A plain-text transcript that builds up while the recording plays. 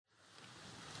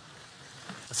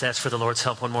Let's ask for the Lord's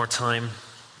help one more time.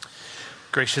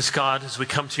 Gracious God, as we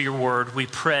come to your word, we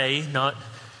pray not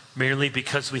merely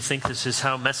because we think this is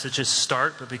how messages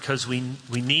start, but because we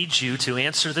need you to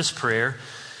answer this prayer,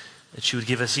 that you would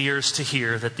give us ears to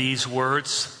hear, that these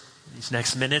words, these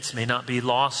next minutes may not be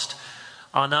lost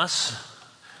on us.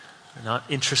 We're not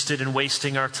interested in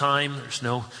wasting our time. There's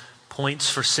no points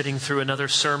for sitting through another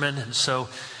sermon. And so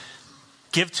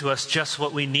give to us just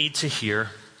what we need to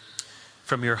hear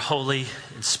from your holy,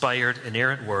 inspired,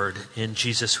 inerrant word. In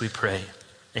Jesus we pray.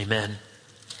 Amen.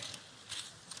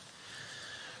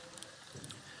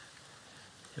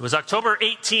 It was October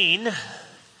 18,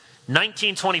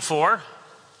 1924,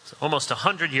 so almost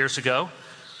 100 years ago.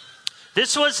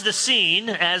 This was the scene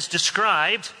as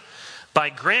described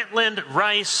by Grantland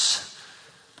Rice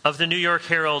of the New York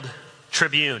Herald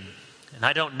Tribune. And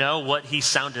I don't know what he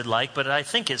sounded like, but I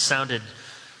think it sounded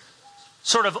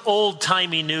sort of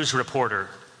old-timey news reporter.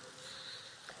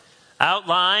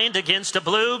 Outlined against a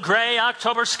blue-gray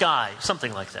October sky,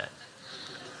 something like that.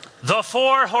 The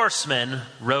four horsemen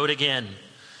rode again.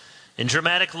 In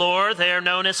dramatic lore, they are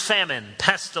known as famine,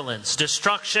 pestilence,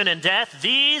 destruction, and death.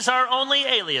 These are only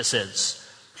aliases.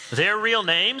 Their real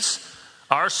names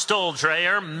are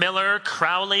Stoldreyer, Miller,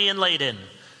 Crowley, and Layden.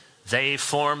 They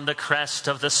form the crest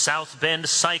of the South Bend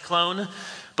cyclone,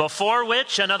 before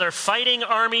which another fighting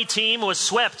army team was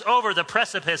swept over the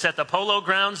precipice at the Polo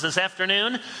Grounds this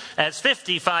afternoon as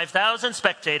 55,000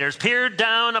 spectators peered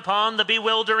down upon the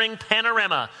bewildering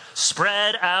panorama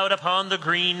spread out upon the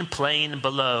green plain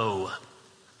below.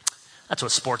 That's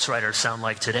what sports writers sound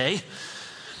like today.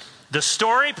 The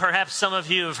story, perhaps some of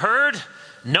you have heard,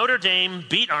 Notre Dame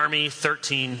beat Army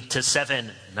 13-7,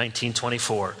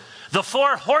 1924. The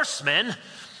four horsemen,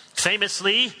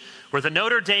 famously, were the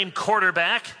Notre Dame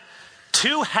quarterback,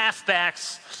 two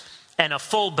halfbacks, and a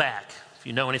fullback. If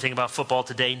you know anything about football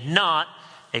today, not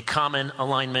a common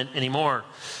alignment anymore.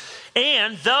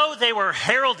 And though they were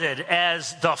heralded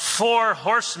as the four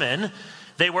horsemen,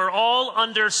 they were all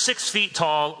under 6 feet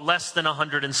tall, less than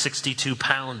 162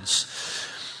 pounds.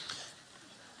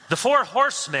 The four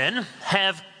horsemen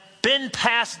have been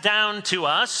passed down to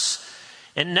us,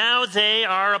 and now they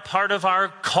are a part of our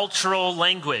cultural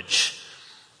language.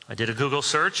 I did a Google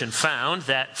search and found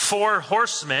that four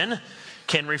horsemen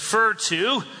can refer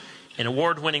to an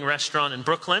award-winning restaurant in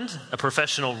Brooklyn, a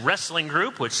professional wrestling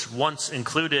group, which once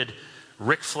included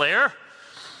Ric Flair.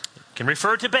 It can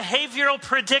refer to behavioral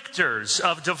predictors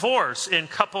of divorce in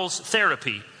couples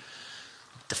therapy.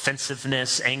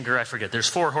 Defensiveness, anger, I forget. There's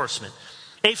four horsemen.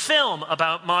 A film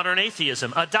about modern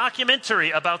atheism, a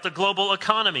documentary about the global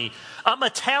economy, a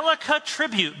Metallica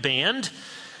tribute band,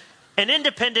 an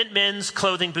independent men's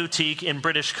clothing boutique in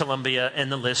British Columbia, and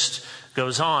the list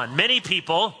goes on. Many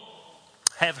people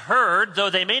have heard, though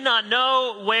they may not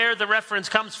know where the reference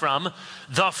comes from,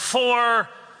 the four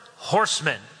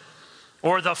horsemen,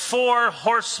 or the four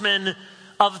horsemen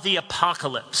of the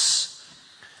apocalypse.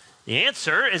 The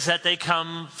answer is that they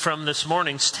come from this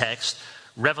morning's text,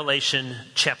 Revelation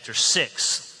chapter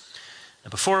 6. Now,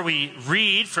 before we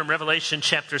read from Revelation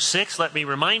chapter 6, let me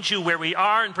remind you where we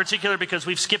are, in particular because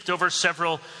we've skipped over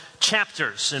several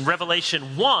chapters. In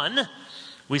Revelation 1,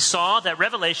 we saw that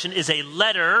Revelation is a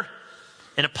letter,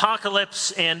 an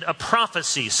apocalypse, and a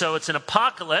prophecy. So it's an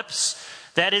apocalypse,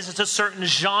 that is, it's a certain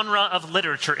genre of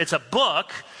literature. It's a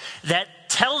book that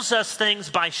tells us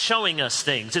things by showing us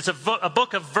things. It's a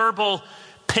book of verbal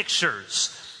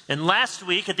pictures. And last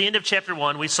week, at the end of chapter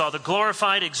 1, we saw the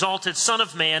glorified, exalted Son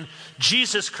of Man,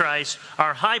 Jesus Christ,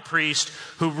 our high priest,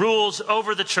 who rules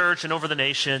over the church and over the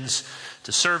nations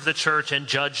to serve the church and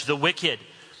judge the wicked.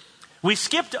 We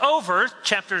skipped over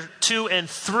chapter 2 and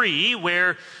 3,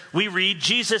 where we read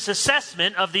Jesus'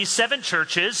 assessment of these 7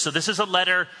 churches. So this is a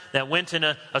letter that went in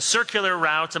a circular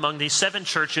route among these 7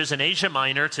 churches in Asia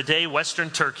Minor, today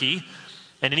Western Turkey.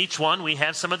 And in each one, we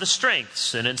have some of the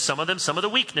strengths, and in some of them, some of the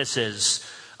weaknesses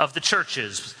of the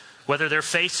churches, whether they're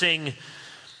facing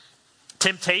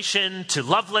temptation to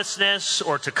lovelessness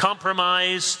or to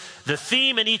compromise. The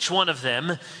theme in each one of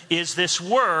them is this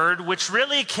word, which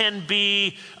really can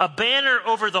be a banner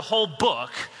over the whole book.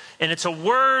 And it's a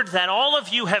word that all of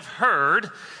you have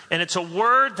heard, and it's a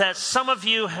word that some of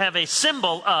you have a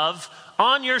symbol of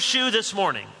on your shoe this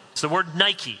morning. It's the word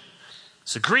Nike.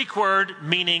 It's a Greek word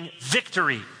meaning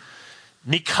victory.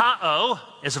 Nikao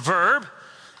is a verb.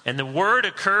 And the word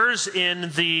occurs in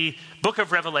the book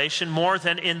of Revelation more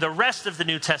than in the rest of the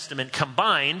New Testament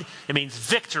combined. It means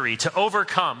victory, to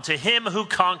overcome, to him who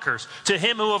conquers, to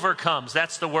him who overcomes.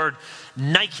 That's the word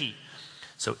Nike.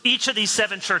 So each of these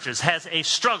 7 churches has a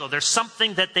struggle. There's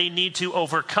something that they need to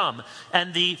overcome.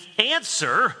 And the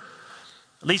answer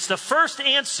At least the first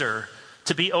answer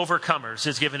to be overcomers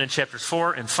is given in chapters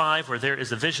 4 and 5, where there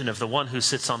is a vision of the one who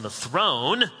sits on the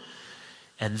throne.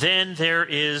 And then there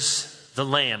is the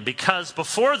Lamb, because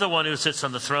before the one who sits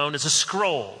on the throne is a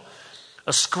scroll.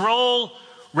 A scroll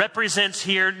represents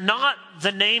here not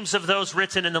the names of those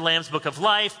written in the Lamb's Book of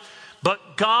Life,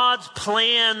 but God's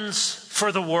plans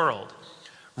for the world.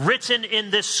 Written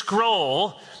in this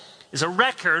scroll is a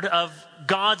record of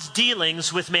God's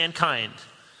dealings with mankind.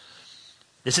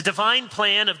 It's a divine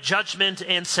plan of judgment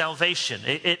and salvation.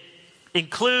 It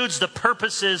includes the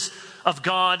purposes of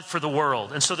God for the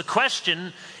world. And so the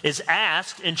question is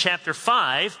asked in chapter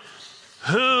 5,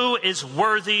 who is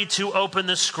worthy to open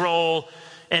the scroll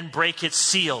and break its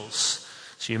seals?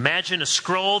 So you imagine a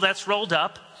scroll that's rolled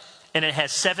up, and it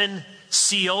has 7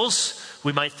 seals.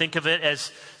 We might think of it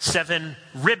as 7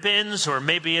 ribbons, or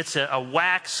maybe it's a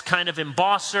wax kind of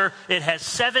embosser. It has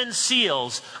 7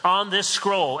 seals on this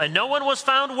scroll, and no one was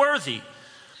found worthy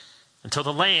until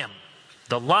the Lamb,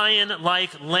 the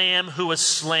lion-like Lamb who was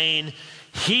slain.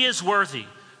 He is worthy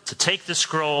to take the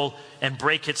scroll and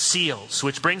break its seals,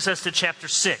 which brings us to chapter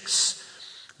 6.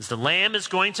 As the Lamb is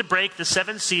going to break the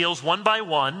 7 seals one by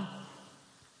one,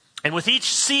 and with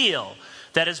each seal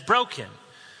that is broken,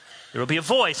 there will be a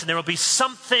voice, and there will be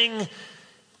something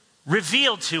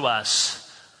revealed to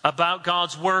us about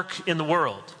God's work in the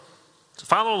world. So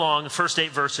follow along, the first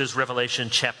 8 verses, Revelation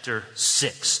chapter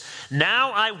 6.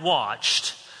 Now I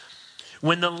watched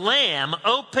when the Lamb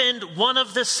opened one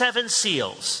of the 7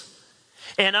 seals,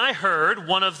 and I heard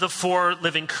one of the 4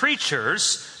 living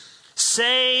creatures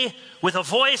say with a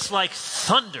voice like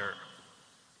thunder,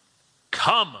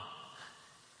 "Come."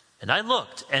 And I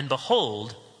looked, and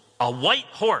behold, a white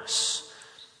horse,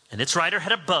 and its rider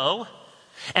had a bow,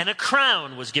 and a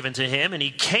crown was given to him, and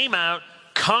he came out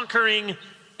conquering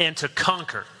and to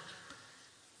conquer.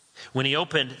 When he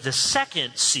opened the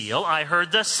 2nd seal, I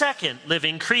heard the 2nd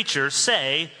living creature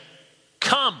say,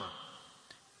 "Come."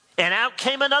 And out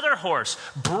came another horse,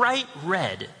 bright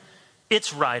red.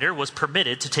 Its rider was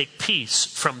permitted to take peace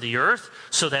from the earth,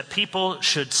 so that people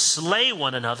should slay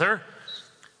one another,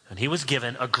 and he was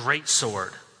given a great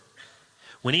sword.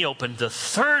 When he opened the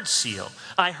 3rd seal,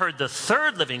 I heard the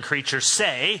 3rd living creature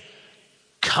say,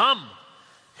 "Come."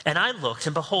 And I looked,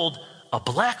 and behold, a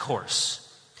black horse,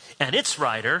 and its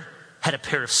rider had a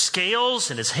pair of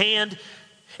scales in his hand.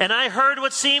 And I heard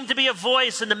what seemed to be a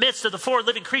voice in the midst of the 4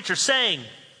 living creatures saying,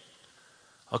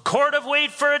 "A quart of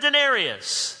wheat for a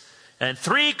denarius, and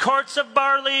 3 quarts of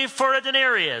barley for a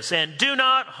denarius, and do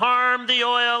not harm the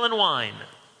oil and wine."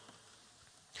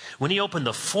 When he opened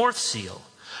the 4th seal,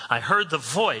 I heard the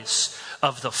voice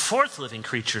of the 4th living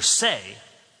creature say,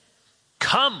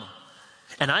 "Come."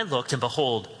 And I looked, and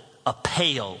behold, a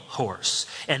pale horse,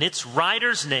 and its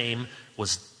rider's name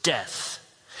was Death.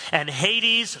 And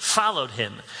Hades followed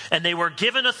him, and they were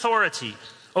given authority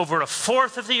over a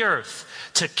 1/4 of the earth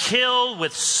to kill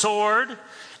with sword,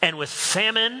 and with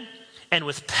famine, and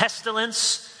with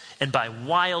pestilence, and by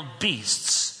wild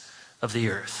beasts of the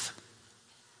earth.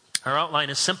 Our outline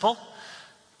is simple.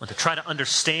 I want to try to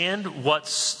understand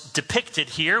what's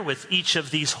depicted here with each of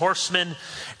these horsemen,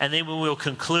 and then we will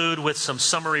conclude with some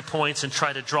summary points and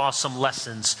try to draw some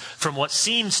lessons from what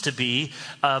seems to be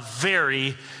a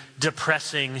very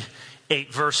depressing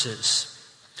 8 verses.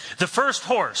 The first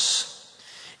horse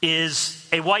is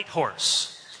a white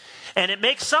horse, and it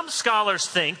makes some scholars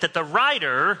think that the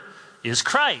rider is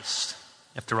Christ.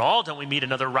 After all, don't we meet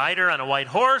another rider on a white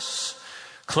horse,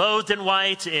 clothed in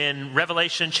white, in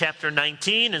Revelation chapter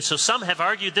 19. And so some have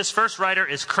argued this first rider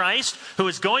is Christ, who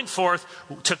is going forth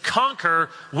to conquer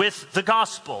with the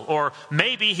gospel. Or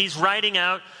maybe he's riding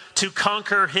out to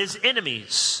conquer his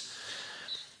enemies.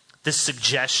 This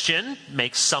suggestion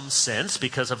makes some sense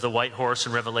because of the white horse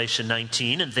in Revelation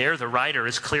 19. And there the rider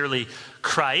is clearly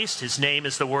Christ. His name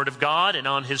is the Word of God. And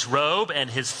on his robe and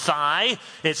his thigh,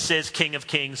 it says King of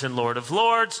Kings and Lord of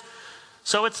Lords.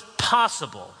 So it's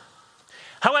possible.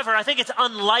 However, I think it's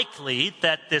unlikely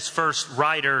that this first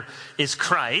rider is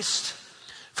Christ.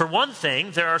 For one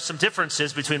thing, there are some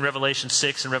differences between Revelation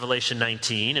 6 and Revelation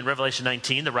 19. In Revelation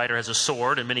 19, the rider has a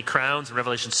sword and many crowns. In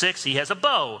Revelation 6, he has a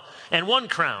bow and 1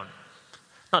 crown.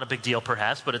 Not a big deal,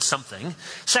 perhaps, but it's something.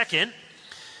 Second,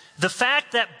 the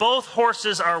fact that both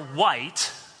horses are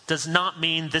white does not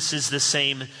mean this is the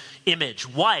same image.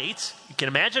 White, you can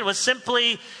imagine, was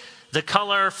simply the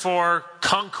color for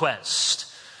conquest.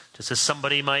 Just as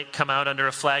somebody might come out under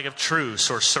a flag of truce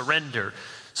or surrender.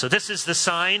 So this is the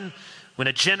sign when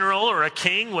a general or a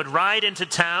king would ride into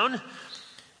town.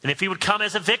 And if he would come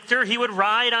as a victor, he would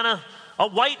ride on a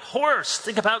white horse.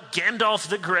 Think about Gandalf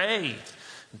the Grey.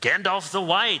 Gandalf the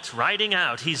White riding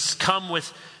out. He's come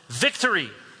with victory.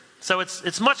 So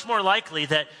it's much more likely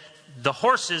that the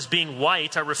horses being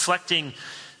white are reflecting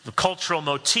the cultural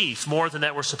motif more than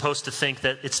that we're supposed to think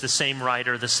that it's the same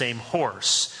rider, the same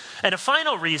horse. And a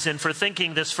final reason for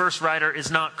thinking this first rider is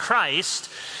not Christ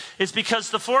is because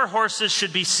the four horses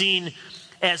should be seen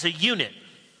as a unit.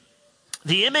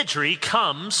 The imagery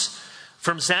comes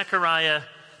from Zechariah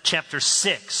chapter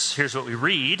 6. Here's what we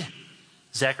read.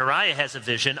 Zechariah has a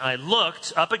vision. I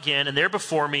looked up again, and there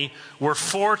before me were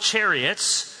four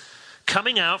chariots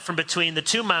coming out from between the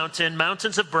two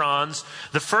mountains of bronze.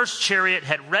 The first chariot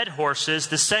had red horses,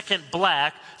 the second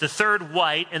black, the third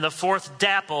white, and the fourth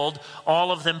dappled,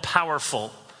 all of them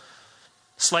powerful.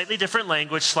 Slightly different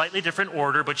language, slightly different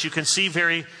order, but you can see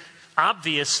very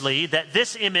obviously that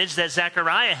this image that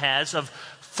Zechariah has of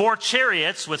four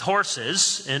chariots with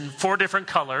horses in four different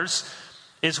colors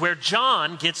is where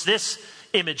John gets this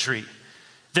imagery.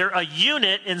 They're a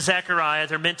unit in Zechariah.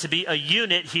 They're meant to be a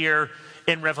unit here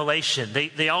in Revelation.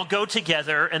 They all go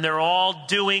together and they're all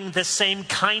doing the same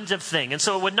kinds of thing. And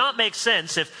so it would not make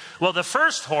sense if, well, the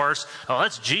first horse,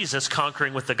 that's Jesus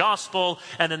conquering with the gospel,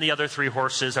 and then the other three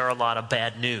horses are a lot of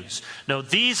bad news. No,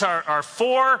 these are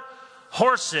four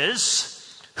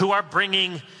horses who are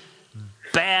bringing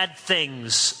bad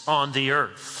things on the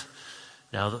earth.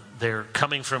 Now, they're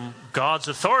coming from God's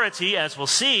authority, as we'll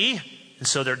see, and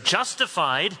so they're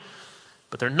justified,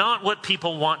 but they're not what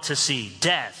people want to see.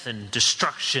 Death and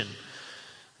destruction.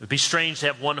 It would be strange to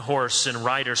have one horse and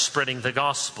rider spreading the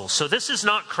gospel. So this is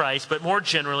not Christ, but more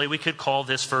generally, we could call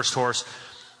this first horse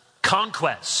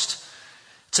conquest.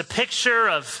 It's a picture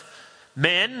of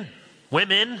men,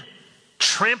 women,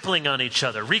 trampling on each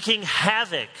other, wreaking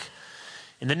havoc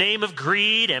in the name of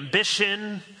greed,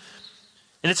 ambition.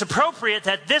 And it's appropriate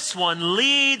that this one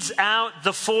leads out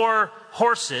the four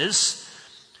horses,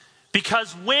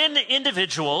 because when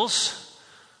individuals,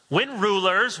 when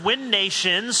rulers, when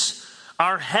nations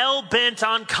are hell-bent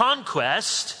on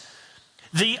conquest,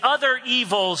 the other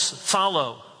evils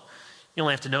follow. You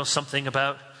only have to know something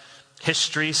about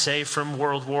history, say from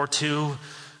World War II,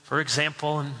 for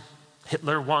example, and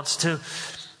Hitler wants to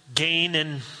gain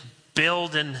and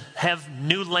build and have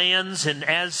new lands, and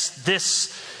as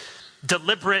this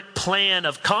deliberate plan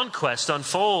of conquest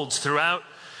unfolds throughout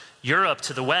Europe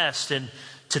to the west and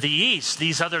to the east,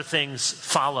 these other things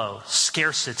follow.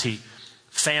 Scarcity,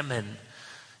 famine,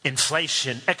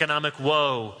 inflation, economic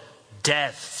woe,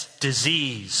 death,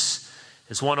 disease.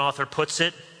 As one author puts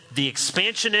it, the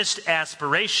expansionist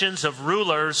aspirations of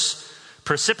rulers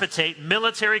precipitate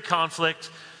military conflict,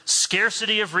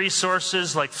 scarcity of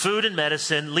resources like food and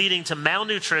medicine, leading to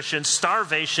malnutrition,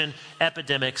 starvation,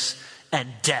 epidemics, and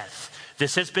death.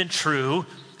 This has been true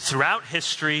throughout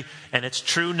history, and it's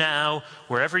true now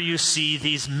wherever you see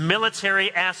these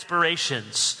military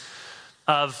aspirations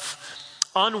of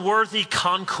unworthy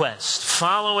conquest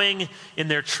following in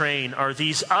their train are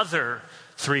these other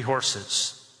three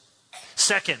horses.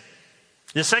 Second,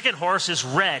 the second horse is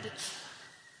red.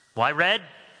 Why red?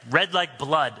 Red like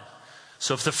blood.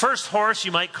 So if the first horse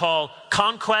you might call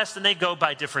conquest, and they go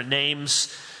by different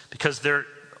names because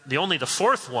only the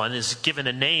fourth one is given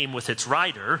a name with its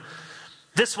rider.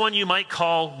 This one you might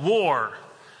call war.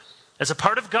 As a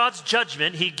part of God's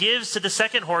judgment, he gives to the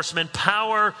second horseman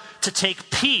power to take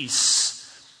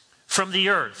peace from the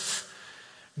earth.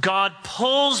 God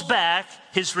pulls back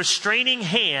his restraining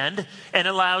hand and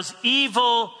allows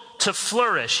evil to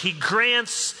flourish. He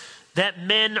grants that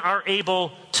men are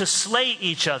able to slay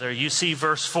each other. You see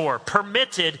verse 4,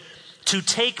 permitted to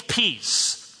take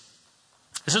peace.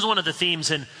 This is one of the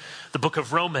themes in the book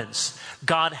of Romans.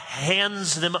 God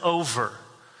hands them over,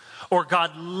 or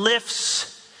God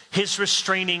lifts his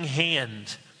restraining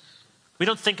hand. We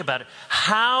don't think about it.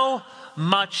 How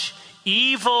much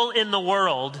evil in the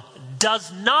world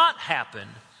does not happen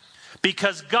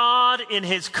because God, in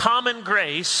his common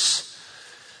grace,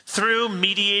 through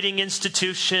mediating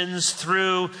institutions,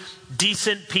 through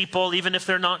decent people, even if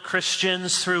they're not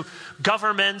Christians, through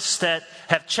governments that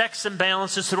have checks and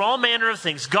balances, through all manner of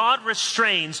things, God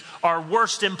restrains our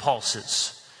worst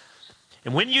impulses.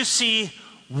 And when you see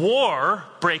war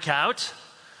break out,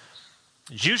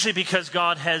 it's usually because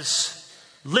God has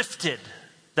lifted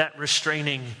that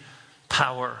restraining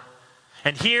power.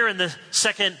 And here in the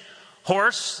second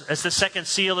horse, as the second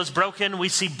seal is broken, we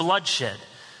see bloodshed.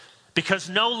 Because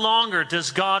no longer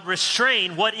does God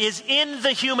restrain what is in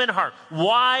the human heart.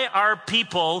 Why are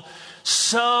people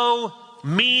so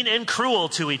mean and cruel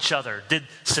to each other? Did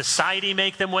society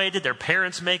make them way? Did their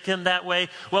parents make them that way?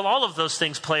 Well, all of those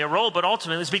things play a role, but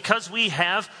ultimately it's because we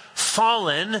have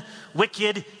fallen,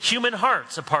 wicked human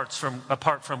hearts apart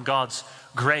from God's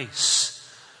grace.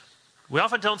 We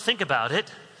often don't think about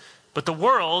it, but the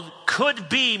world could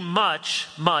be much,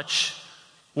 much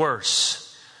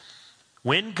worse.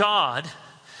 When God,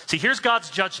 see, here's God's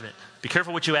judgment. Be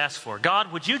careful what you ask for.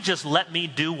 God, would you just let me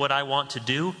do what I want to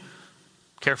do?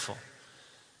 Careful.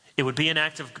 It would be an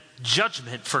act of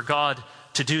judgment for God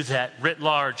to do that writ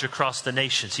large across the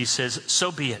nations. He says,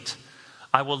 so be it.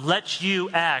 I will let you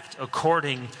act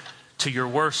according to your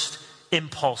worst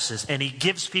impulses. And he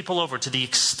gives people over to the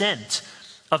extent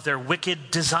of their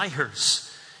wicked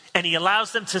desires. And he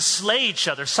allows them to slay each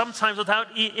other, sometimes without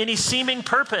any seeming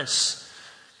purpose.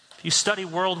 If you study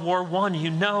World War I,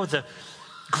 you know the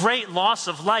great loss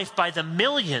of life by the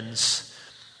millions,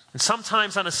 and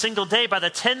sometimes on a single day by the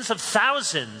tens of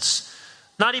thousands,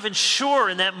 not even sure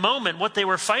in that moment what they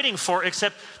were fighting for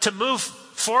except to move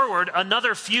forward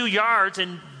another few yards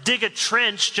and dig a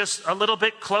trench just a little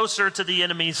bit closer to the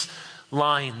enemy's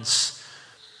lines.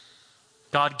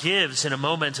 God gives in a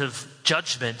moment of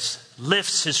judgment,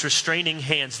 lifts his restraining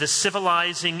hands, the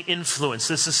civilizing influence,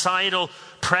 the societal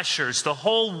pressures, the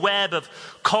whole web of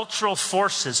cultural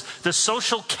forces, the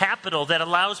social capital that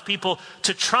allows people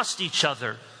to trust each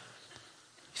other.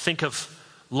 Think of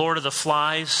Lord of the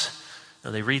Flies.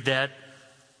 Now they read that.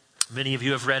 Many of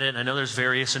you have read it. I know there's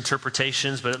various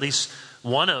interpretations, but at least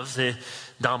one of the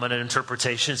dominant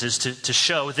interpretations is to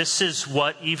show this is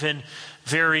what even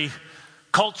very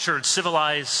cultured,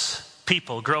 civilized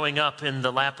people growing up in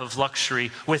the lap of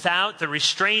luxury without the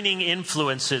restraining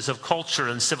influences of culture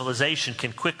and civilization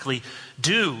can quickly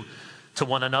do to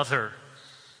one another.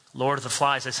 Lord of the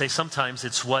Flies, I say sometimes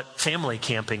it's what family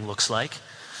camping looks like.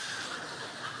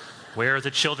 Where are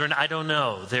the children? I don't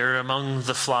know. They're among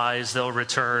the flies. They'll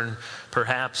return,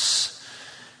 perhaps.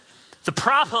 The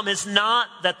problem is not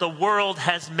that the world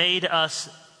has made us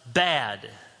bad.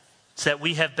 It's that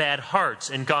we have bad hearts.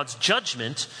 And God's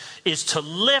judgment is to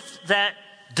lift that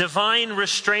divine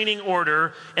restraining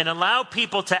order and allow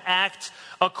people to act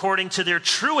according to their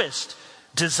truest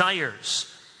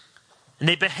desires. And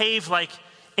they behave like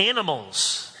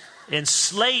animals and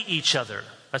slay each other.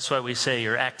 That's why we say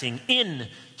you're acting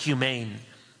inhumane.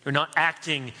 You're not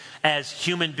acting as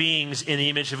human beings in the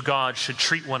image of God should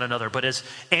treat one another, but as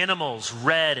animals,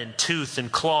 red in tooth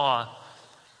and claw.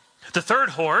 The third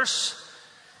horse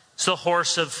is the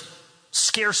horse of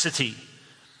scarcity.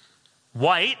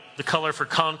 White, the color for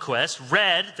conquest.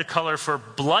 Red, the color for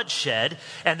bloodshed.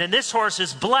 And then this horse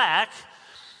is black.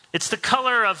 It's the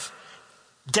color of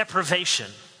deprivation,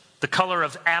 the color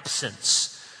of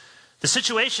absence. The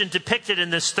situation depicted in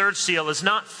this third seal is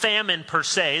not famine per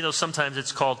se, though sometimes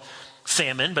it's called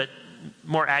famine, but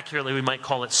more accurately we might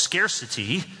call it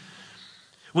scarcity.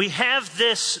 We have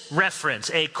this reference,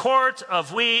 a quart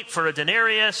of wheat for a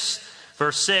denarius,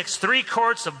 verse 6, 3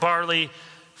 quarts of barley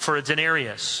for a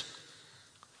denarius.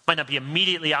 Might not be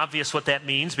immediately obvious what that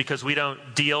means because we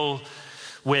don't deal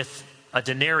with a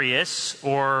denarius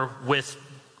or with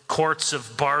quarts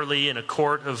of barley and a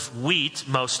quart of wheat,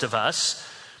 most of us.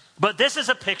 But this is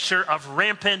a picture of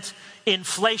rampant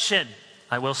inflation.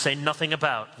 I will say nothing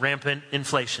about rampant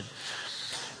inflation.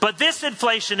 But this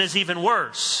inflation is even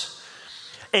worse.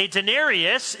 A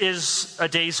denarius is a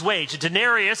day's wage. A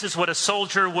denarius is what a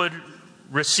soldier would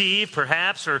receive,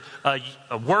 perhaps, or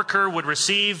a worker would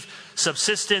receive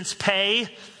subsistence pay.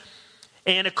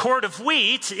 And a quart of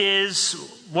wheat is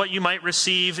what you might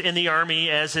receive in the army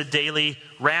as a daily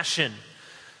ration.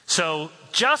 So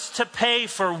just to pay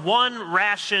for one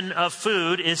ration of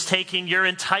food is taking your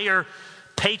entire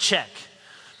paycheck.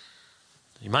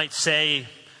 You might say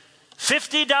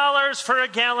 $50 for a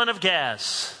gallon of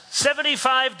gas,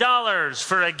 $75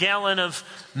 for a gallon of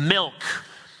milk.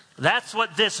 That's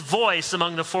what this voice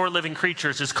among the 4 living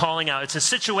creatures is calling out. It's a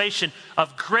situation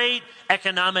of great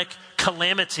economic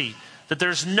calamity, that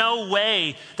there's no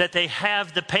way that they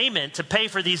have the payment to pay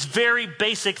for these very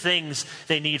basic things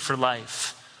they need for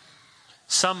life.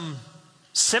 Some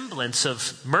semblance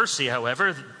of mercy,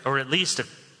 however, or at least a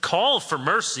call for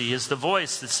mercy, is the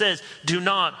voice that says, do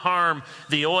not harm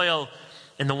the oil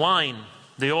and the wine.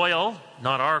 The oil,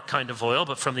 not our kind of oil,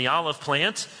 but from the olive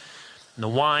plant, and the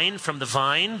wine from the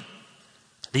vine.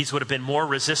 These would have been more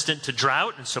resistant to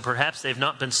drought, and so perhaps they've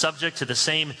not been subject to the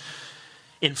same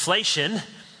inflation.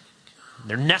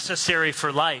 They're necessary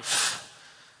for life.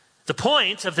 The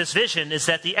point of this vision is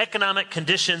that the economic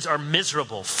conditions are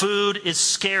miserable. Food is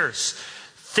scarce.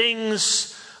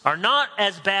 Things are not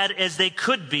as bad as they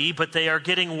could be, but they are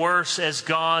getting worse as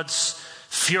God's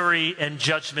fury and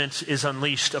judgment is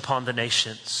unleashed upon the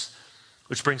nations.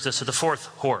 Which brings us to the fourth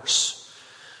horse.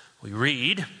 We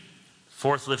read,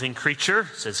 fourth living creature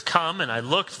says, "Come, and I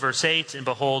looked," verse 8, "and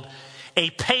behold, a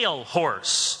pale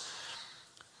horse,"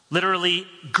 literally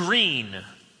green,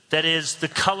 that is the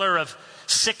color of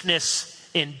sickness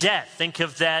and death. Think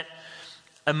of that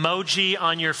emoji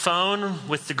on your phone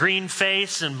with the green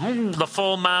face and the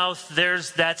full mouth.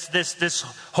 That's this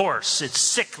horse. It's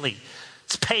sickly,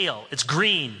 it's pale, it's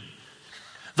green.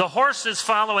 The horses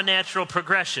follow a natural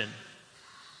progression.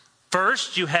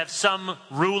 First, you have some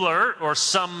ruler or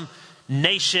some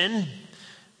nation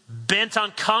bent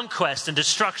on conquest and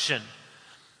destruction,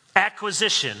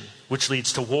 acquisition, which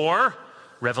leads to war,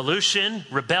 revolution,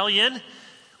 rebellion.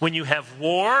 When you have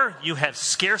war, you have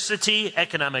scarcity,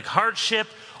 economic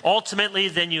hardship. Ultimately,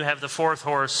 then you have the fourth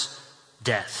horse,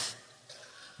 death.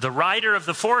 The rider of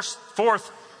the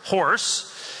fourth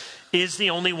horse is the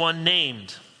only one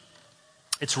named.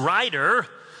 Its rider,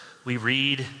 we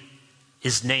read,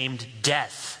 is named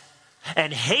Death.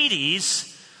 And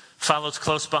Hades follows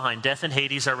close behind. Death and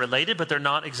Hades are related, but they're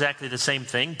not exactly the same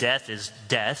thing. Death is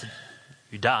death.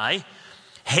 You die.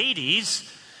 Hades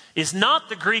is not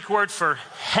the Greek word for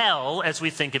hell as we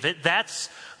think of it. That's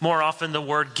more often the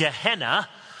word Gehenna,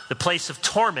 the place of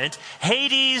torment.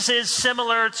 Hades is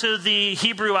similar to the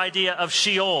Hebrew idea of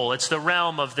Sheol. It's the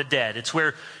realm of the dead. It's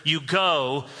where you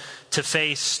go to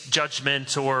face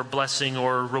judgment or blessing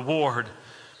or reward.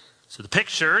 So the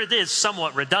picture, it is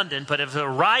somewhat redundant, but of a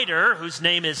rider whose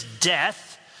name is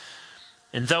Death,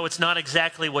 and though it's not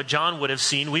exactly what John would have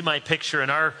seen, we might picture in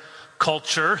our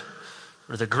culture,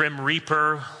 or the Grim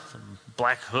Reaper, the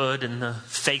black hood and the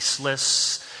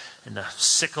faceless, and the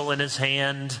sickle in his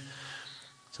hand.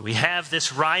 So we have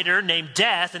this rider named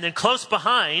Death, and then close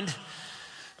behind,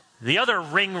 the other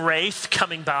ring wraith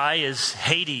coming by is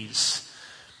Hades.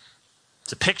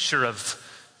 It's a picture of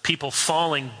people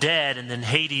falling dead, and then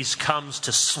Hades comes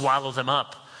to swallow them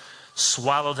up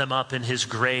in his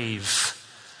grave.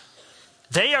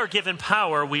 They are given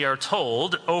power, we are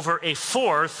told, over a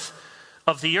fourth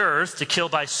of the earth to kill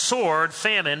by sword,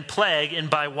 famine, plague,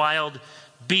 and by wild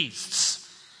beasts.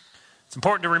 It's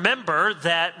important to remember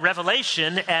that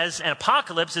Revelation, as an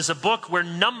apocalypse, is a book where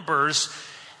numbers,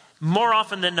 more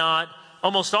often than not,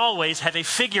 almost always have a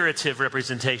figurative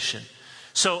representation.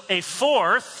 So a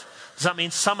fourth, does that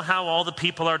mean somehow all the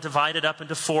people are divided up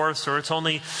into fourths, or it's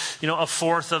only, a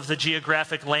fourth of the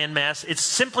geographic landmass? It's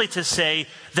simply to say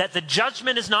that the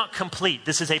judgment is not complete.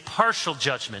 This is a partial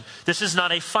judgment. This is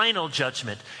not a final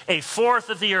judgment. A fourth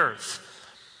of the earth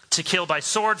to kill by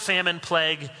sword, famine,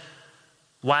 plague,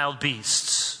 wild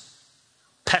beasts,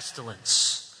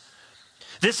 pestilence.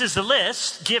 This is the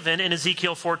list given in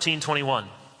Ezekiel 14:21.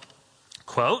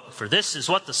 Quote, "For this is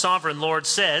what the sovereign Lord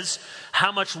says,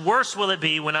 how much worse will it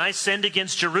be when I send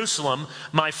against Jerusalem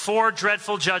my 4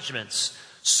 dreadful judgments,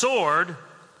 sword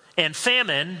and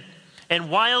famine and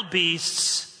wild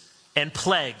beasts and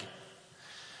plague."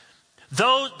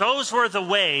 Those were the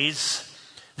ways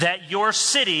that your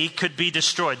city could be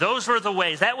destroyed. Those were the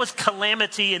ways. That was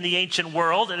calamity in the ancient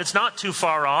world, and it's not too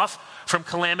far off from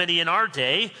calamity in our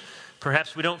day.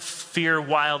 Perhaps we don't fear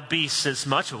wild beasts as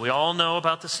much, but we all know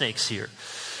about the snakes here.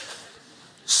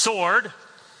 Sword,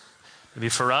 maybe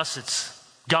for us it's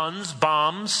guns,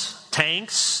 bombs,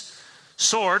 tanks.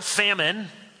 Sword,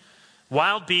 famine,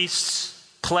 wild beasts,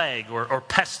 plague, or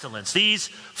pestilence. These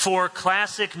 4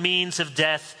 classic means of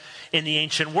death in the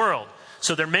ancient world.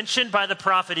 So they're mentioned by the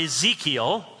prophet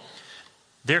Ezekiel.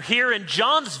 They're here in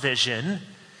John's vision,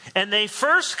 and they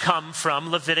first come from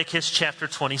Leviticus chapter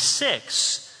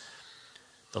 26.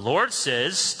 The Lord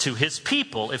says to his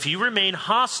people, "If you remain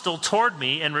hostile toward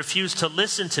me and refuse to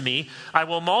listen to me, I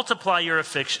will multiply your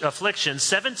affliction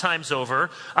 7 times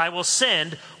over. I will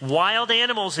send wild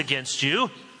animals against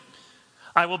you.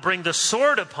 I will bring the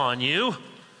sword upon you.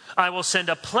 I will send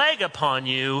a plague upon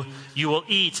you. You will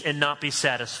eat and not be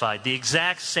satisfied." The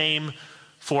exact same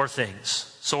 4 things: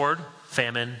 sword,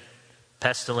 famine,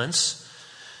 pestilence,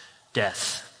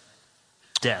 death.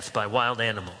 Death by wild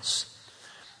animals.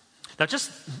 Now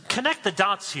just connect the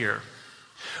dots here.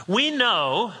 We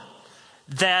know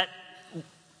that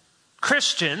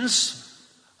Christians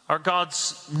are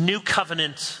God's new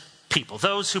covenant people,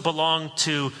 those who belong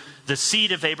to the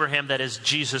seed of Abraham, that is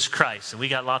Jesus Christ. And we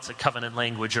got lots of covenant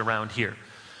language around here.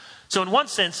 So in one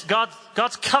sense,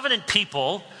 God's covenant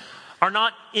people are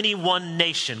not any one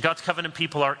nation. God's covenant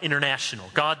people are international.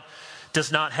 God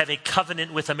does not have a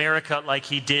covenant with America like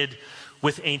he did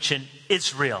with ancient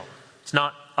Israel. It's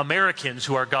not Americans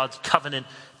who are God's covenant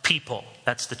people.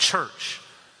 That's the church.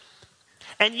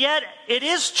 And yet, it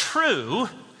is true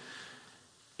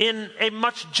in a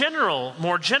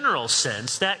more general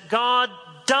sense, that God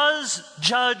does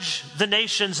judge the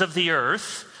nations of the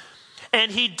earth,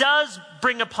 and he does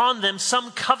bring upon them some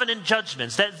covenant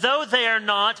judgments, that though they are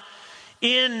not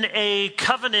in a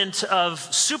covenant of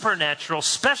supernatural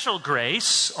special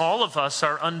grace, all of us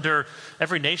are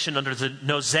every nation under the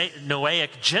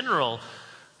Noahic general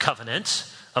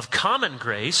covenant of common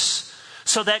grace,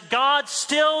 so that God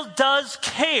still does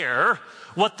care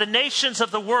what the nations of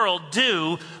the world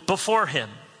do before him.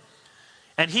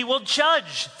 And he will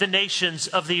judge the nations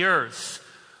of the earth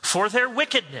for their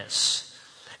wickedness.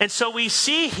 And so we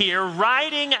see here,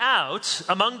 riding out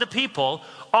among the people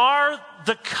are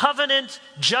the covenant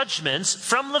judgments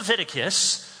from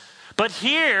Leviticus, but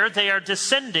here they are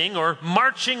descending or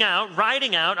marching out,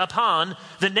 riding out upon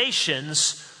the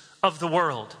nations of the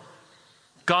world.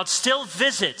 God still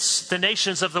visits the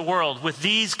nations of the world with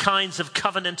these kinds of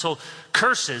covenantal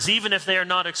curses, even if they are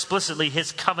not explicitly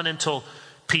his covenantal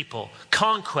people.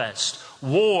 Conquest,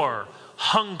 war,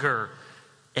 hunger,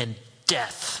 and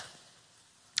death.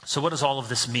 So what does all of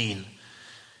this mean?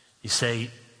 You say,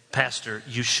 Pastor,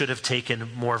 you should have taken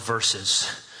more verses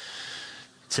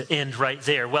to end right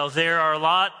there. Well, there are a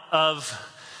lot of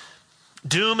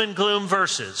doom and gloom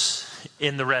verses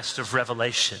in the rest of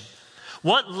Revelation.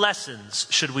 What lessons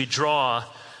should we draw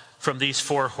from these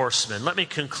four horsemen? Let me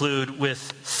conclude with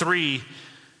three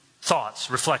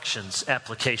thoughts, reflections,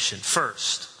 application.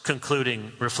 First,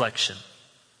 concluding reflection.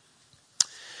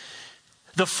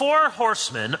 The four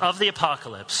horsemen of the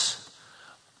apocalypse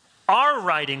are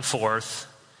riding forth,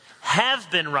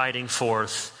 have been riding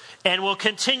forth, and will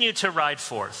continue to ride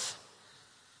forth.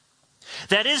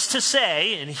 That is to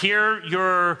say, and here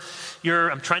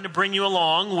I'm trying to bring you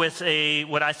along with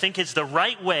what I think is the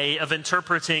right way of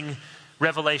interpreting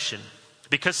Revelation.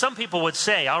 Because some people would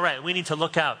say, all right, we need to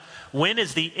look out. When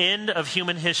is the end of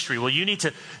human history? Well, you need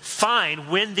to find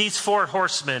when these four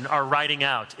horsemen are riding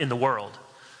out in the world.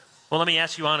 Well, let me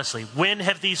ask you honestly, when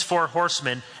have these four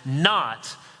horsemen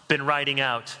not been riding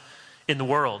out in the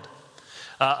world?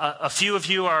 A few of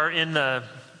you are in the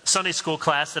Sunday school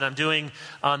class that I'm doing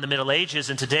on the Middle Ages,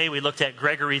 and today we looked at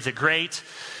Gregory the Great,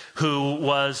 who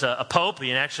was a pope.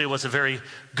 He actually was a very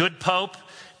good pope.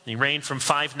 He reigned from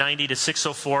 590 to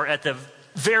 604 at the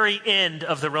very end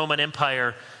of the Roman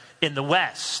Empire in the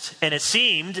West. And it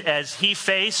seemed as he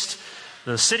faced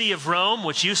the city of Rome,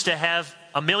 which used to have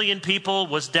 1 million people,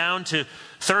 was down to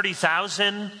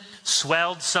 30,000,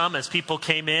 swelled some as people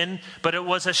came in, but it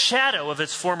was a shadow of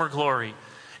its former glory.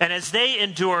 And as they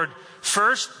endured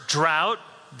first drought,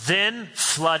 then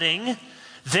flooding,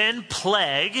 then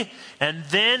plague, and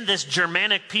then this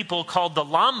Germanic people called the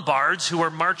Lombards who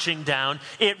were marching down,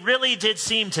 it really did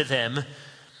seem to them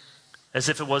as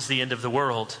if it was the end of the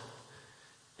world.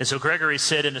 And so Gregory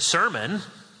said in a sermon,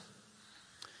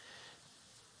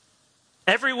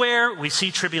 everywhere we see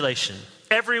tribulation.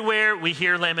 Everywhere we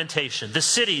hear lamentation. The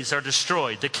cities are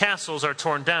destroyed. The castles are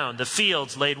torn down. The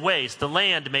fields laid waste. The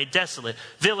land made desolate.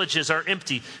 Villages are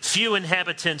empty. Few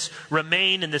inhabitants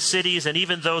remain in the cities, and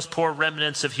even those poor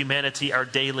remnants of humanity are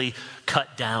daily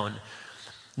cut down.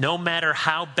 No matter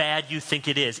how bad you think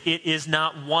it is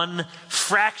not one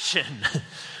fraction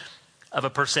of a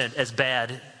percent as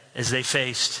bad as they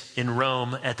faced in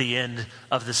Rome at the end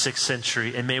of the 6th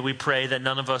century. And may we pray that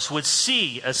none of us would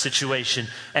see a situation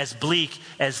as bleak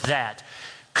as that.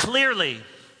 Clearly,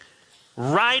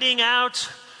 riding out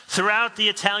throughout the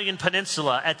Italian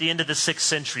peninsula at the end of the 6th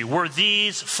century were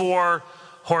these four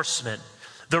horsemen.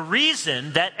 The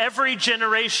reason that every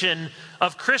generation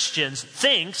of Christians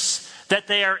thinks that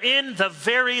they are in the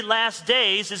very last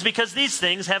days is because these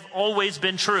things have always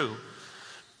been true.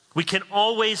 We can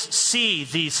always see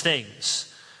these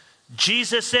things.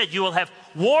 Jesus said, you will have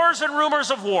wars and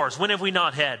rumors of wars. When have we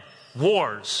not had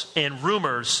wars and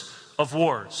rumors of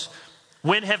wars?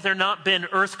 When have there not been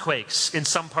earthquakes in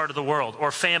some part of the world,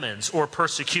 or famines, or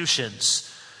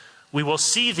persecutions? We will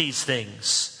see these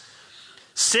things.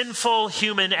 Sinful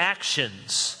human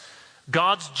actions.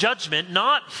 God's judgment,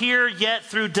 not here yet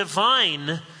through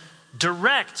divine,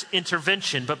 direct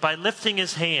intervention, but by lifting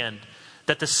his hand,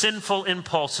 that the sinful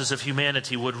impulses of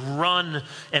humanity would run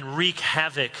and wreak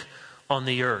havoc on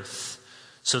the earth.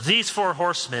 So these four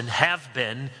horsemen have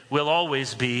been, will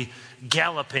always be,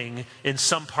 galloping in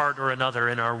some part or another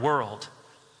in our world.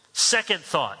 Second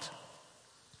thought.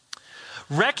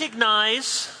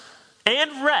 Recognize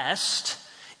and rest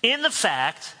in the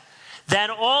fact that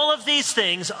all of these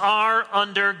things are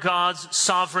under God's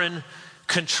sovereign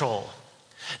control.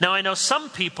 Now I know some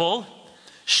people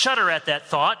shudder at that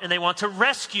thought, and they want to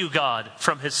rescue God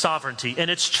from his sovereignty. And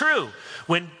it's true.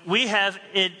 When we have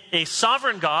a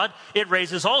sovereign God, it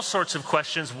raises all sorts of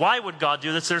questions. Why would God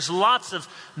do this? There's lots of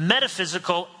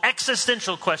metaphysical,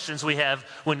 existential questions we have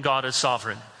when God is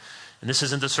sovereign. And this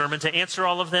isn't the sermon to answer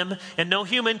all of them, and no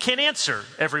human can answer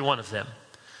every one of them.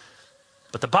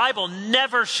 But the Bible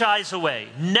never shies away,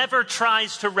 never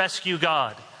tries to rescue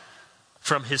God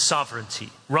from his sovereignty.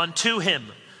 Run to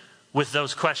him with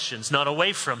those questions, not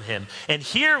away from him. And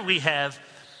here we have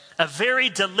a very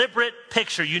deliberate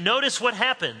picture. You notice what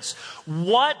happens.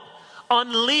 What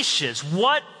unleashes,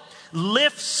 what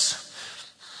lifts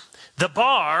the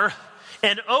bar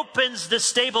and opens the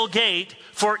stable gate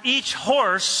for each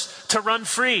horse to run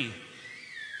free?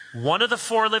 One of the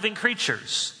four living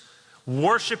creatures,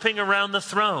 worshiping around the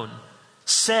throne,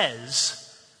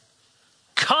 says,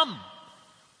 "Come."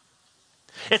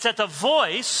 It's at the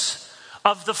voice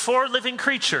of the four living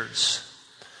creatures,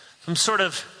 some sort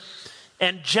of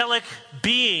angelic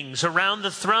beings around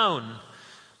the throne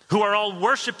who are all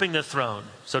worshiping the throne.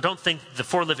 So don't think the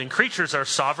four living creatures are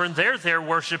sovereign. They're there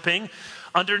worshiping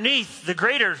underneath the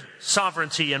greater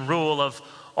sovereignty and rule of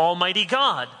Almighty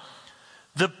God.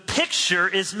 The picture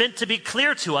is meant to be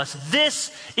clear to us.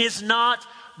 This is not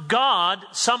God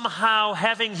somehow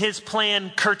having his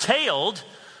plan curtailed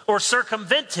or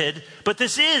circumvented, but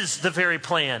this is the very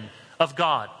plan of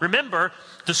God. Remember,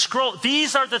 the scroll,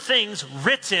 these are the things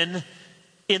written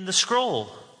in the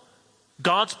scroll.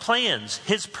 God's plans,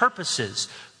 his purposes.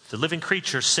 The living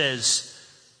creature says,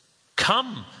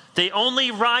 "Come." They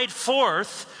only ride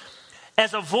forth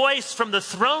as a voice from the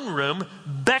throne room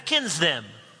beckons them.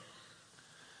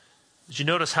 Did you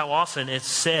notice how often it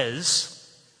says,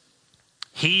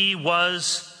 "He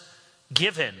was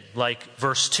given," like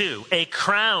verse 2. A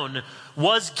crown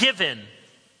was given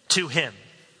to him.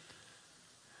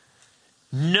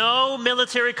 No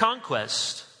military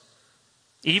conquest,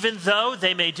 even though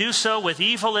they may do so with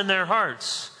evil in their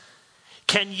hearts,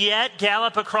 can yet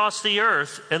gallop across the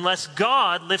earth unless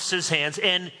God lifts his hands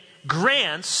and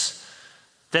grants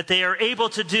that they are able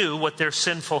to do what their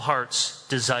sinful hearts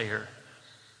desire.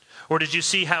 Or did you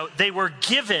see how they were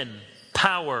given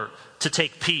power to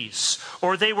take peace?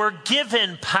 Or they were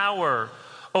given power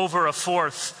over a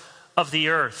fourth of the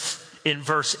earth in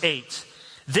verse 8.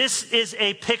 This is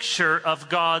a picture of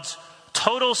God's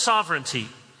total sovereignty.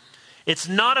 It's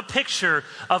not a picture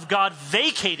of God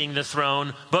vacating the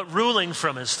throne, but ruling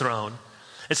from his throne.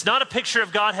 It's not a picture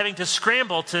of God having to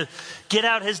scramble to get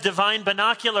out his divine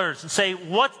binoculars and say,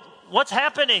 what's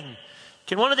happening?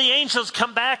 Can one of the angels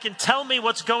come back and tell me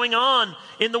what's going on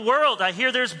in the world? I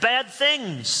hear there's bad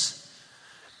things.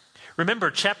 Remember,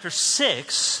 chapter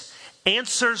 6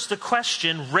 answers the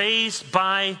question raised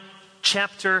by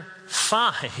chapter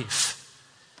 5.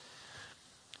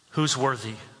 Who's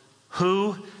worthy?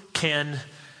 Who can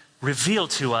reveal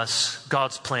to us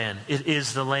God's plan? It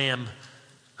is the Lamb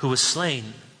who was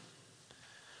slain.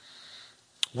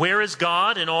 Where is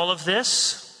God in all of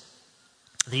this?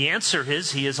 The answer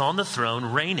is he is on the throne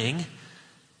reigning.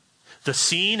 The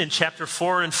scene in chapter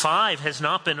 4 and 5 has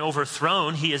not been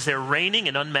overthrown. He is there reigning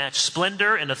in unmatched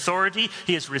splendor and authority.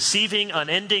 He is receiving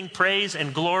unending praise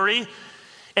and glory.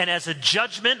 And as a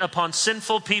judgment upon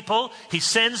sinful people, he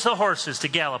sends the horses to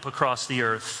gallop across the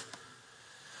earth.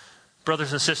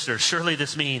 Brothers and sisters, surely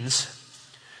this means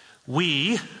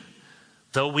we,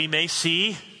 though we may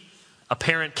see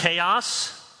apparent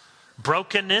chaos,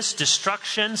 brokenness,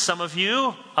 destruction, some of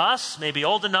you, us, may be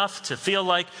old enough to feel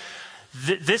like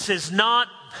this is not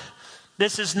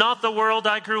the world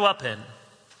I grew up in.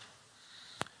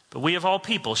 But we of all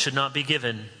people should not be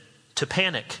given to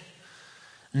panic.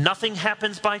 Nothing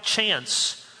happens by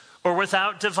chance or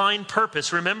without divine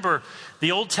purpose. Remember,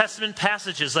 the Old Testament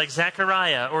passages like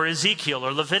Zechariah or Ezekiel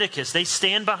or Leviticus, they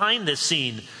stand behind this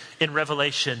scene in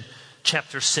Revelation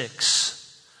chapter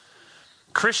 6.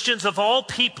 Christians of all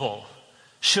people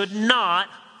should not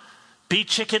be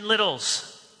Chicken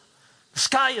Littles. The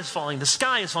sky is falling. The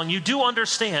sky is falling. You do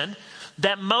understand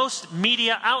that most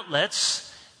media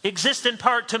outlets exist in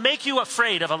part to make you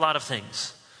afraid of a lot of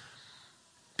things.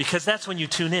 Because that's when you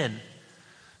tune in.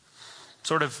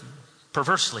 Sort of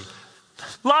perversely.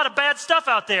 A lot of bad stuff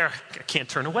out there. I can't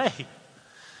turn away.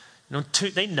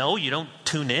 They know you don't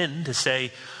tune in to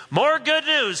say, more good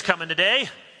news coming today.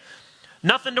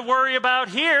 Nothing to worry about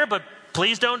here, but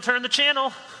please don't turn the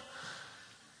channel.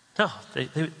 No,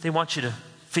 they want you to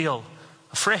feel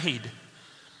afraid.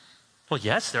 Well,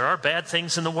 yes, there are bad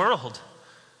things in the world.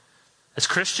 As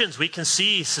Christians, we can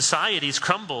see societies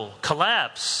crumble,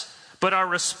 collapse, but our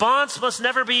response must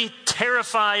never be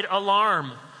terrified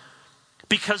alarm,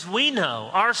 because we know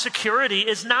our security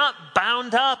is not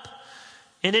bound up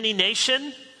in any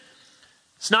nation.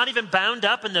 It's not even bound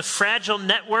up in the fragile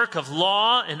network of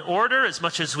law and order as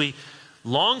much as we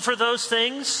long for those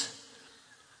things.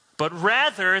 But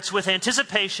rather, it's with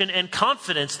anticipation and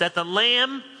confidence that the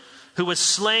Lamb who was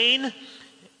slain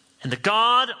and the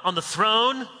God on the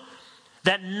throne,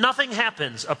 that nothing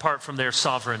happens apart from their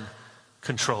sovereign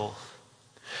control.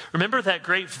 Remember that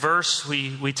great verse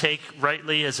we take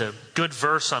rightly as a good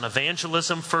verse on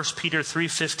evangelism, 1 Peter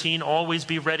 3:15, always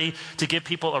be ready to give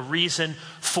people a reason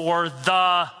for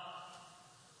the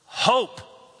hope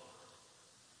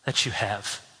that you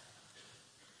have.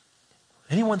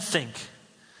 Anyone think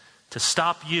to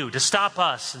stop you, to stop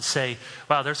us and say,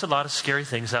 wow, there's a lot of scary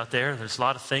things out there. There's a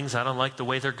lot of things, I don't like the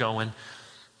way they're going.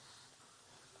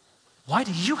 Why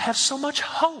do you have so much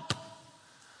hope?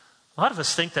 A lot of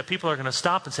us think that people are going to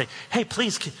stop and say, hey,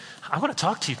 please, I want to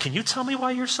talk to you. Can you tell me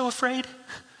why you're so afraid?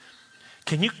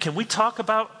 Can we talk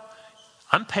about,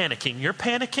 I'm panicking, you're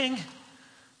panicking?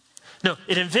 No,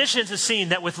 it envisions a scene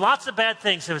that with lots of bad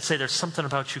things, they would say, there's something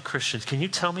about you Christians. Can you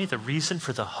tell me the reason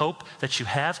for the hope that you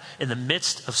have in the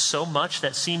midst of so much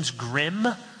that seems grim?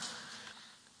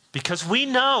 Because we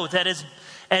know that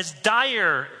as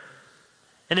dire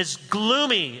and as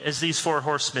gloomy as these four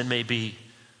horsemen may be,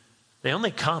 they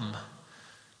only come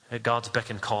at God's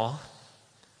beck and call.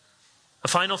 A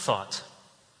final thought.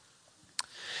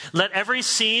 Let every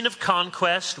scene of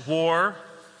conquest, war,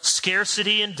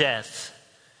 scarcity, and death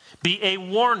be a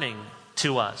warning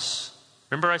to us.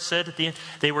 Remember I said at the end,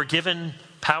 they were given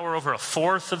power over a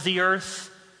fourth of the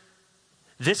earth.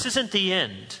 This isn't the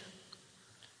end.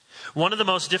 One of the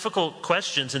most difficult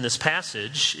questions in this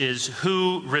passage is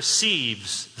who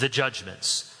receives the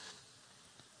judgments.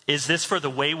 Is this for the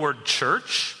wayward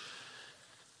church?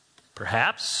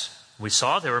 Perhaps. We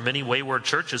saw there were many wayward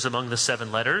churches among the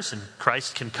 7 letters, and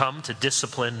Christ can come to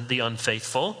discipline the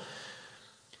unfaithful.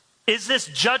 Is this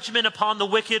judgment upon the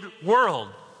wicked world?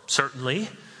 Certainly.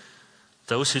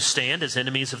 Those who stand as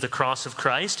enemies of the cross of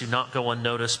Christ do not go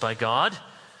unnoticed by God.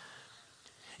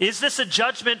 Is this a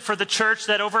judgment for the church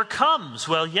that overcomes?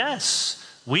 Well, yes.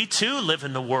 We too live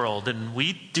in the world, and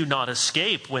we do not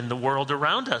escape when the world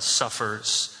around us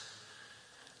suffers.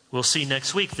 We'll see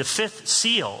next week the 5th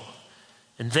seal.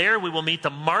 And there we will meet the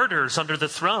martyrs under the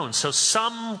throne. So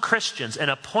some Christians, an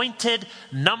appointed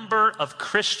number of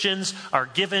Christians, are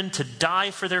given to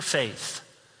die for their faith.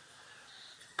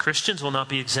 Christians will not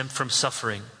be exempt from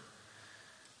suffering.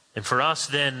 And for us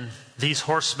then, these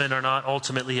horsemen are not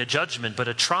ultimately a judgment, but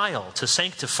a trial to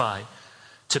sanctify,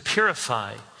 to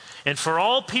purify. And for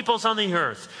all peoples on the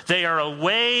earth, they are a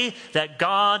way that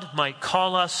God might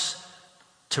call us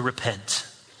to repent.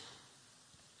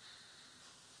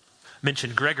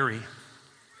 Mentioned Gregory.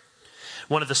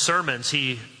 One of the sermons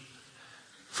he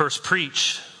first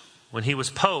preached when he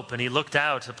was Pope and he looked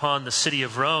out upon the city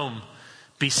of Rome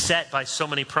beset by so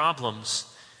many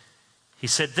problems. He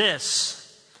said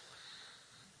this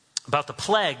about the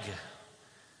plague.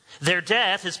 Their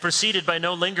death is preceded by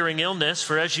no lingering illness,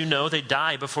 for as you know, they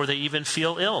die before they even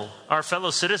feel ill. Our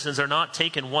fellow citizens are not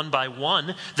taken one by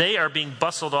one. They are being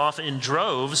bustled off in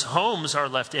droves. Homes are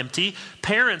left empty.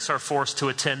 Parents are forced to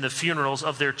attend the funerals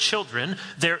of their children.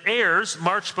 Their heirs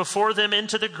march before them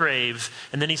into the grave.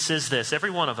 And then he says this, every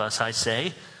one of us, I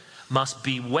say, must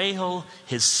bewail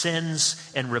his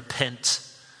sins and repent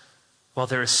while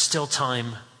there is still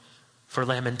time for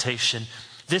lamentation.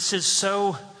 This is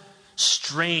so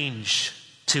strange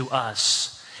to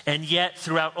us. And yet,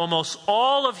 throughout almost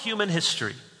all of human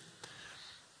history,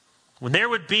 when there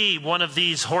would be one of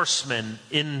these horsemen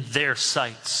in their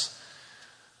sights,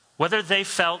 whether they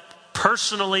felt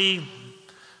personally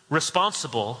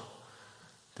responsible,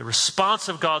 the response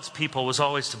of God's people was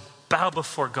always to bow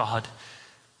before God,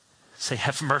 say,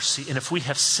 have mercy. And if we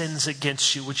have sins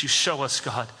against you, would you show us,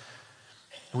 God?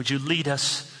 Would you lead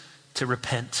us to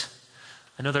repent?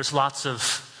 I know there's lots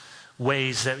of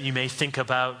ways that you may think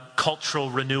about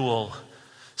cultural renewal,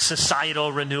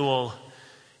 societal renewal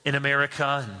in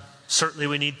America. And certainly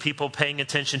we need people paying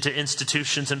attention to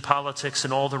institutions and politics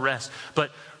and all the rest. But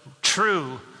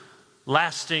true,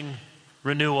 lasting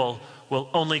renewal will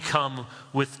only come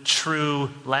with true,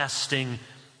 lasting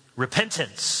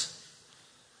repentance.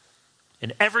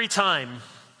 And every time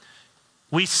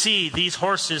we see these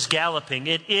horses galloping,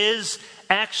 it is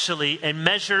actually a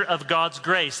measure of God's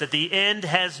grace that the end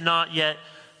has not yet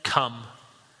come.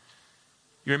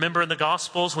 You remember in the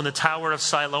Gospels when the Tower of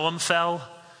Siloam fell?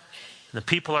 And the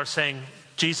people are saying,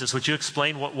 Jesus, would you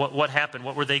explain what happened?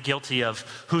 What were they guilty of?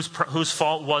 Whose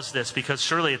fault was this? Because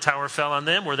surely a tower fell on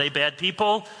them. Were they bad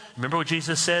people? Remember what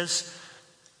Jesus says?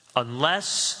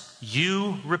 Unless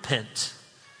you repent,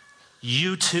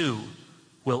 you too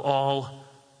will all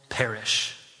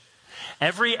perish.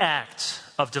 Every act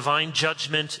of divine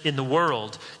judgment in the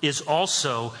world is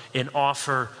also an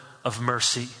offer of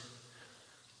mercy.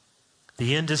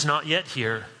 The end is not yet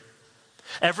here.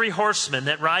 Every horseman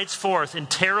that rides forth in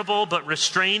terrible but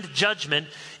restrained judgment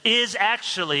is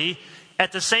actually,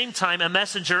 at the same time, a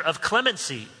messenger of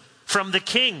clemency from the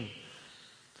King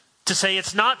to say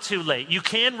it's not too late. You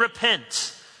can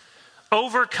repent.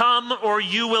 Overcome or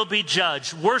you will be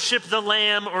judged. Worship the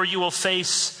Lamb or you will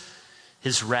face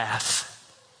his wrath.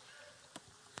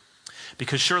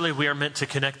 Because surely we are meant to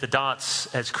connect the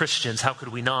dots as Christians. How could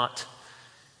we not?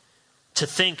 To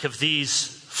think of these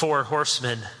four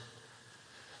horsemen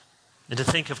and to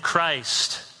think of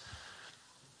Christ,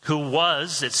 who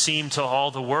was, it seemed to all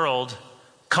the world,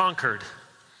 conquered,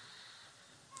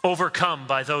 overcome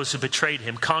by those who betrayed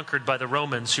him, conquered by the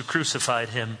Romans who crucified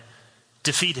him,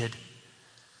 defeated.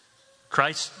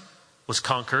 Christ was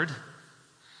conquered.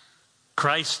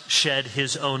 Christ shed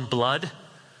his own blood.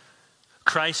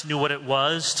 Christ knew what it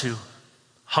was to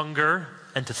hunger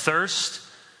and to thirst.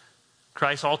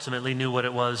 Christ ultimately knew what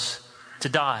it was to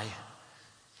die.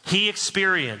 He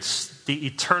experienced the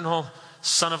eternal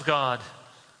Son of God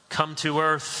come to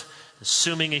earth,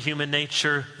 assuming a human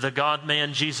nature. The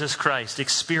God-man Jesus Christ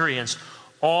experienced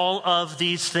all of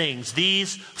these things.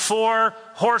 These four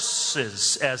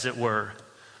horses, as it were,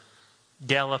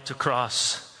 galloped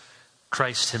across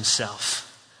Christ himself.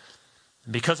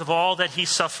 And because of all that he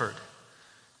suffered,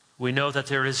 we know that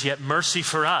there is yet mercy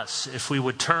for us if we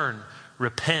would turn,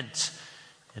 repent,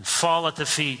 and fall at the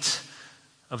feet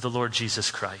of the Lord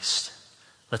Jesus Christ.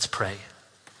 Let's pray.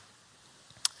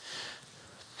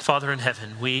 Father in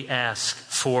heaven, we ask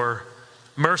for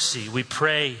mercy. We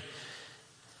pray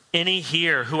any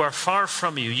here who are far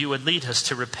from you, you would lead us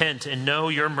to repent and know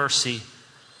your mercy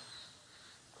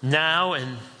now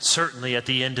and certainly at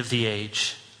the end of the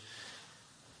age.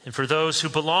 And for those who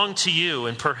belong to you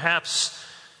and perhaps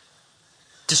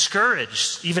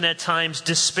discouraged, even at times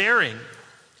despairing,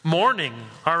 mourning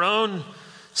our own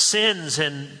sins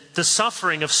and the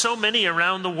suffering of so many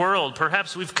around the world.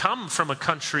 Perhaps we've come from a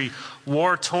country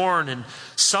war-torn and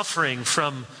suffering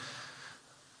from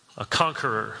a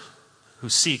conqueror who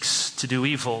seeks to do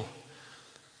evil.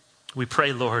 We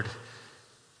pray, Lord,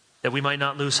 that we might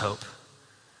not lose hope,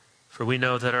 for we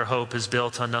know that our hope is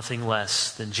built on nothing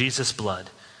less than Jesus' blood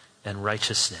and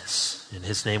righteousness. In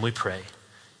his name we pray.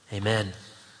 Amen.